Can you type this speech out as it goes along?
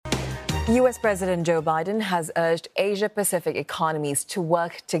U.S. President Joe Biden has urged Asia-Pacific economies to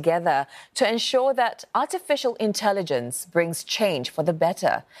work together to ensure that artificial intelligence brings change for the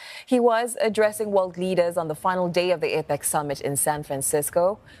better. He was addressing world leaders on the final day of the APEC Summit in San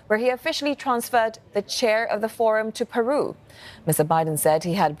Francisco, where he officially transferred the chair of the forum to Peru. Mr. Biden said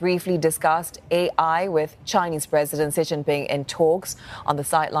he had briefly discussed AI with Chinese President Xi Jinping in talks on the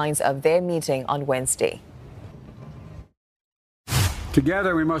sidelines of their meeting on Wednesday.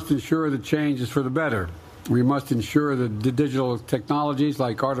 Together, we must ensure that change is for the better. We must ensure that the digital technologies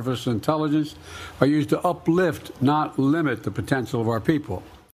like artificial intelligence are used to uplift, not limit, the potential of our people.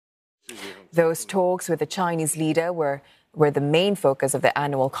 Those talks with the Chinese leader were the main focus of the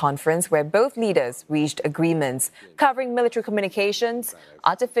annual conference, where both leaders reached agreements covering military communications,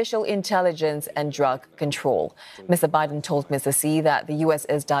 artificial intelligence, and drug control. Mr. Biden told Mr. Xi that the U.S.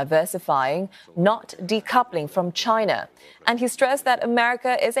 is diversifying, not decoupling from China. And he stressed that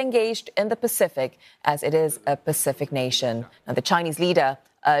America is engaged in the Pacific, as it is a Pacific nation. Now, the Chinese leader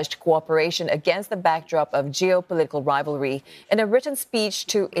urged cooperation against the backdrop of geopolitical rivalry in a written speech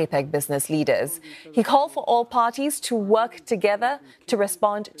to APEC business leaders. He called for all parties to work together to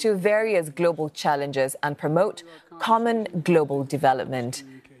respond to various global challenges and promote common global development.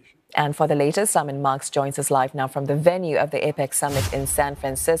 And for the latest, Simon Marks joins us live now from the venue of the APEC Summit in San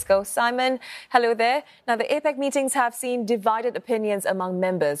Francisco. Simon, hello there. Now, the APEC meetings have seen divided opinions among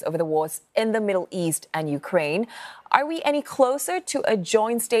members over the wars in the Middle East and Ukraine. Are we any closer to a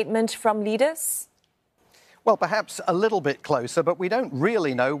joint statement from leaders? Well, perhaps a little bit closer, but we don't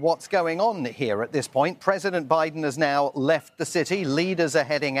really know what's going on here at this point. President Biden has now left the city. Leaders are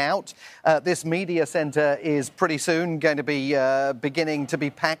heading out. This media center is pretty soon going to be beginning to be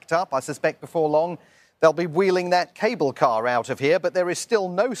packed up. I suspect before long they'll be wheeling that cable car out of here, but there is still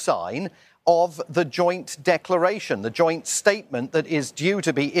no sign of the joint declaration, the joint statement that is due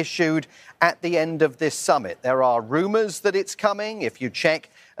to be issued at the end of this summit. There are rumors that it's coming. If you check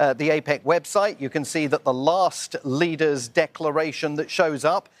the APEC website, you can see that the last leaders' declaration that shows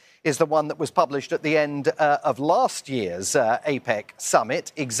up is the one that was published at the end of last year's APEC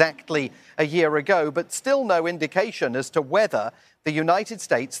Summit, exactly a year ago, but still no indication as to whether the United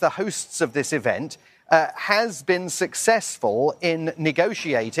States, the hosts of this event, has been successful in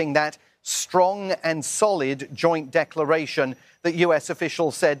negotiating that strong and solid joint declaration that US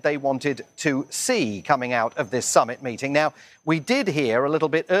officials said they wanted to see coming out of this summit meeting. Now, we did hear a little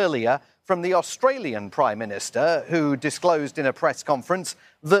bit earlier from the Australian Prime Minister, who disclosed in a press conference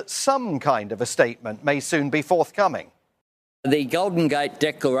that some kind of a statement may soon be forthcoming. The Golden Gate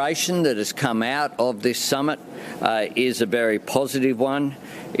Declaration that has come out of this summit is a very positive one.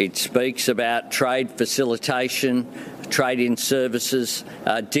 It speaks about trade facilitation, trade in services,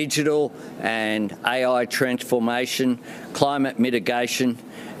 digital and AI transformation, climate mitigation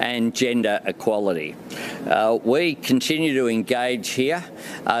and gender equality. We continue to engage here,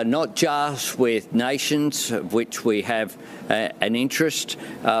 not just with nations of which we have an interest,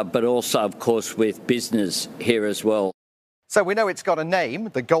 but also, of course, with business here as well. So we know it's got a name,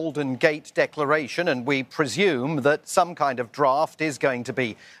 the Golden Gate Declaration, and we presume that some kind of draft is going to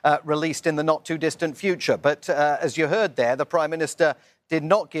be released in the not-too-distant future. But as you heard there, the Prime Minister did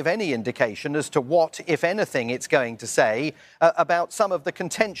not give any indication as to what, if anything, it's going to say about some of the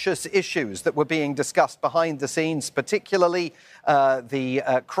contentious issues that were being discussed behind the scenes, particularly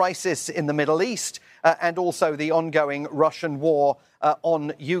the crisis in the Middle East and also the ongoing Russian war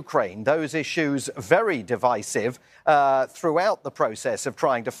on Ukraine. Those issues very divisive throughout the process of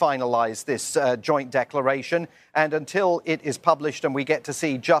trying to finalize this joint declaration. And until it is published and we get to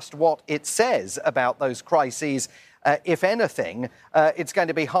see just what it says about those crises, if anything, it's going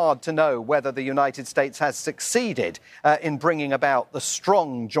to be hard to know whether the United States has succeeded in bringing about the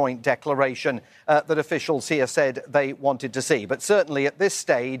strong joint declaration that officials here said they wanted to see. But certainly at this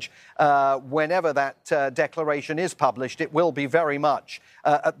stage, whenever that declaration is published, it will be very much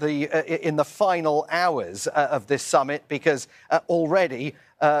in the final hours of this summit, because already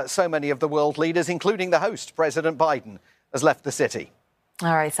so many of the world leaders, including the host, President Biden, has left the city.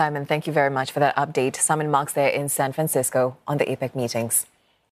 All right, Simon, thank you very much for that update. Simon Marks there in San Francisco on the APEC meetings.